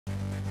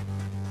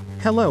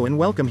Hello and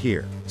welcome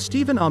here.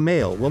 Stephen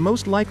Amell will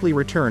most likely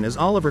return as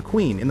Oliver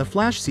Queen in The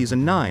Flash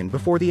Season 9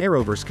 before the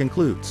Arrowverse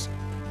concludes.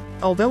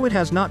 Although it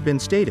has not been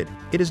stated,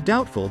 it is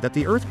doubtful that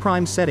the Earth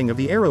Prime setting of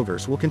the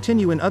Arrowverse will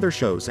continue in other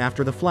shows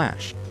after The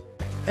Flash.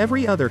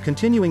 Every other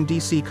continuing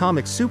DC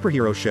Comics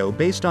superhero show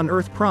based on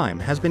Earth Prime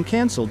has been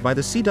cancelled by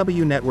the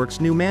CW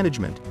network's new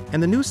management,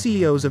 and the new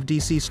CEOs of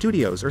DC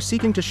Studios are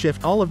seeking to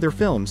shift all of their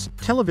films,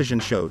 television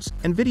shows,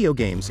 and video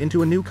games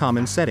into a new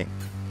common setting.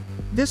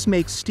 This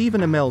makes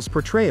Stephen Amell's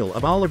portrayal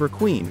of Oliver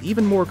Queen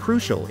even more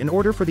crucial in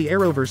order for the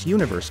Arrowverse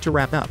universe to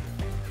wrap up.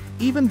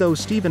 Even though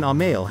Stephen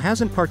Amell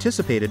hasn't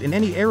participated in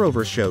any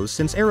Arrowverse shows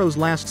since Arrow's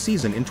last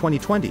season in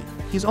 2020,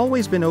 he's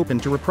always been open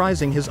to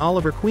reprising his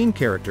Oliver Queen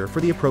character for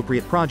the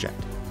appropriate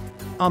project.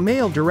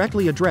 Amell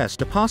directly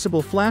addressed a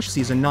possible Flash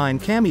Season 9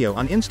 cameo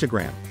on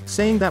Instagram,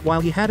 saying that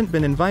while he hadn't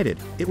been invited,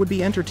 it would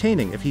be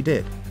entertaining if he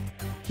did.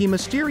 He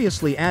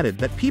mysteriously added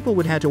that people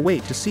would have to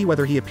wait to see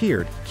whether he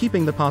appeared,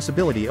 keeping the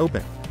possibility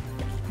open.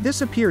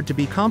 This appeared to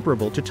be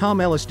comparable to Tom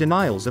Ellis'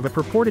 denials of a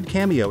purported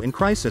cameo in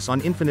Crisis on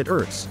Infinite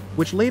Earths,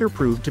 which later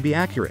proved to be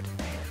accurate.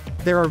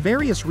 There are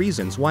various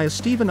reasons why a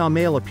Stephen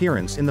Amell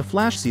appearance in The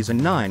Flash Season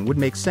 9 would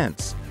make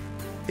sense.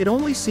 It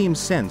only seems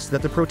sense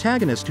that the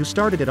protagonist who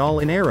started it all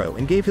in Arrow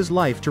and gave his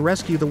life to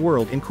rescue the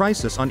world in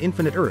Crisis on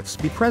Infinite Earths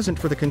be present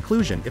for the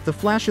conclusion if The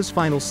Flash's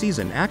final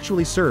season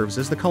actually serves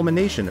as the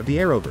culmination of the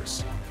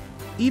Arrowverse.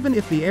 Even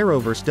if the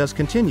Arrowverse does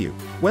continue,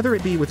 whether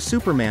it be with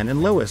Superman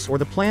and Lois or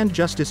the planned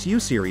Justice U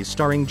series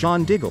starring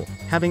John Diggle,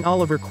 having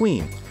Oliver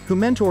Queen, who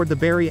mentored the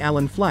Barry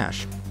Allen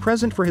Flash,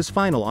 present for his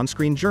final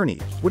on-screen journey,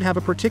 would have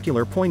a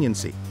particular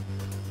poignancy.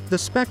 The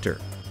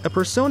Spectre, a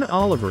persona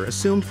Oliver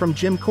assumed from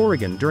Jim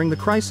Corrigan during the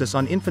Crisis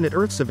on Infinite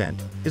Earths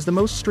event, is the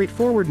most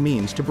straightforward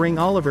means to bring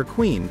Oliver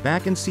Queen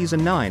back in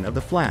Season 9 of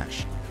The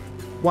Flash.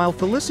 While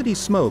Felicity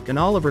Smoke and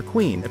Oliver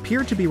Queen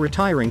appeared to be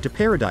retiring to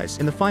paradise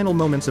in the final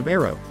moments of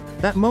Arrow,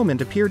 that moment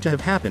appeared to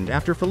have happened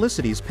after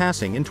Felicity's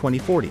passing in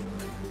 2040.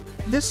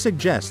 This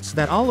suggests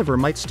that Oliver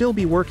might still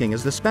be working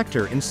as the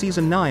Spectre in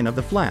Season 9 of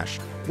The Flash,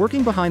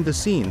 working behind the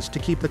scenes to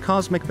keep the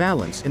cosmic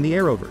balance in the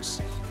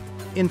Arrowverse.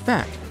 In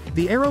fact,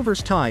 the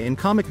Arrowverse tie-in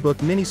comic book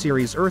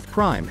miniseries Earth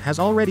Prime has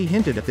already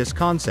hinted at this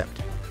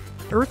concept.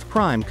 Earth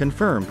Prime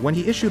confirmed when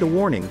he issued a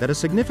warning that a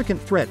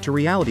significant threat to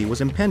reality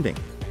was impending.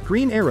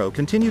 Green Arrow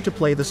continued to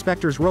play the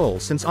Spectre's role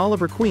since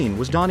Oliver Queen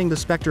was donning the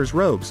Spectre's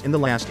robes in the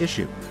last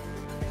issue.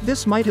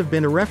 This might have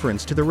been a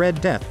reference to the Red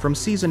Death from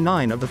Season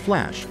 9 of The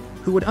Flash,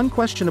 who would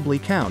unquestionably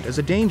count as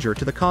a danger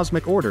to the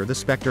cosmic order the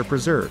Spectre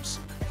preserves.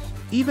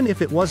 Even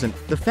if it wasn't,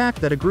 the fact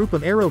that a group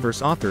of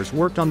Arrowverse authors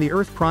worked on the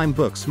Earth Prime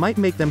books might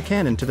make them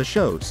canon to the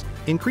shows,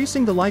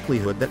 increasing the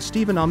likelihood that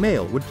Stephen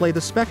Amell would play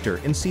the Spectre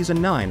in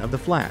Season 9 of The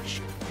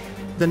Flash.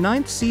 The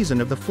 9th season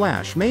of The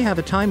Flash may have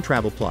a time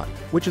travel plot,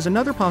 which is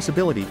another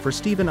possibility for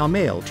Stephen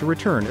Amell to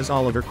return as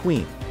Oliver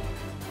Queen.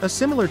 A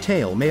similar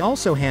tale may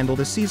also handle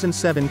the Season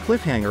 7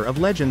 cliffhanger of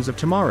Legends of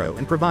Tomorrow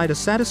and provide a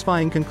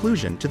satisfying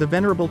conclusion to the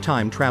venerable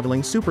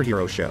time-traveling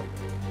superhero show.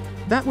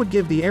 That would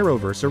give the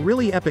Arrowverse a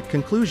really epic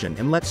conclusion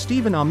and let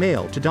Stephen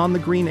Amell to don the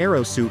Green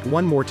Arrow suit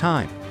one more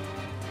time.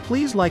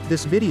 Please like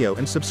this video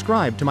and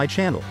subscribe to my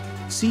channel.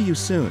 See you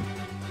soon.